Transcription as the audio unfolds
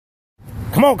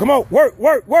Come on, come on. Work,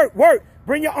 work, work, work.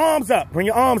 Bring your arms up. Bring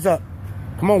your arms up.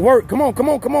 Come on, work. Come on, come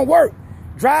on, come on, work.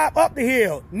 Drive up the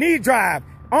hill. Knee drive.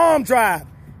 Arm drive.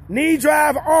 Knee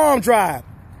drive, arm drive.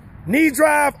 Knee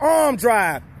drive, arm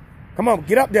drive. Come on,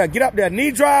 get up there, get up there. Knee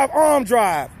drive, arm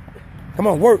drive. Come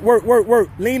on, work, work, work, work.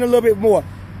 Lean a little bit more.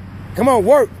 Come on,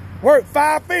 work, work.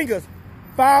 5 fingers.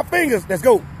 5 fingers. Let's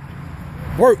go.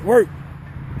 Work, work.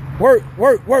 Work,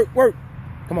 work, work, work.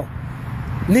 Come on.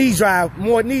 Knee drive,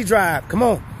 more knee drive. Come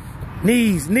on.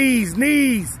 Knees, knees,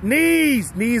 knees,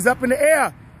 knees. Knees up in the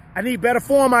air. I need better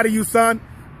form out of you, son.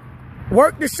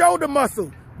 Work the shoulder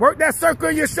muscle. Work that circle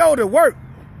in your shoulder. Work,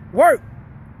 work,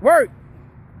 work.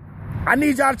 I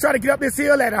need y'all to try to get up this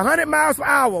hill at 100 miles per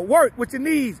hour. Work with your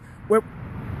knees. Work,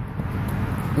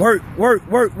 work, work,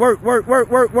 work, work, work, work,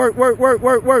 work, work, work, work,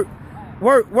 work, work,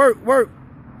 work, work, work,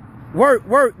 work,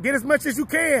 work. Get as much as you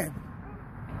can.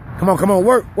 Come on, come on.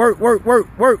 Work, work, work,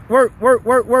 work, work, work, work,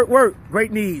 work, work, work.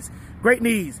 Great knees, great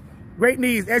knees, great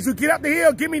knees. As you get up the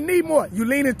hill, give me knee more. You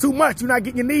leaning too much. You're not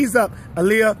getting your knees up.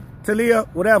 Aaliyah, Talia,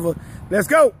 whatever. Let's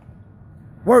go.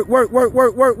 Work, work, work,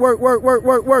 work, work, work, work, work,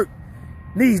 work, work.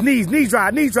 Knees, knees, knee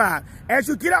drive, knee drive. As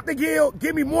you get up the hill,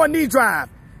 give me more knee drive.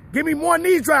 Give me more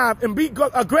knee drive and be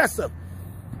aggressive.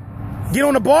 Get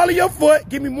on the ball of your foot.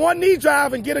 Give me more knee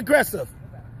drive and get aggressive.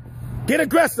 Get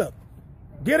aggressive.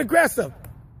 Get aggressive.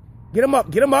 Get them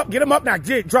up, get them up, get them up. Now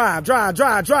drive, drive,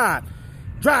 drive, drive.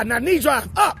 Drive, now knee drive.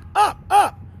 Up, up,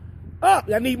 up, up.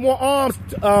 I need more arms,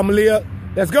 Leah.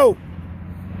 Let's go.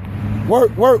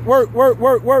 Work, work, work, work,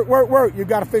 work, work, work, work. You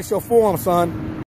gotta fix your form, son.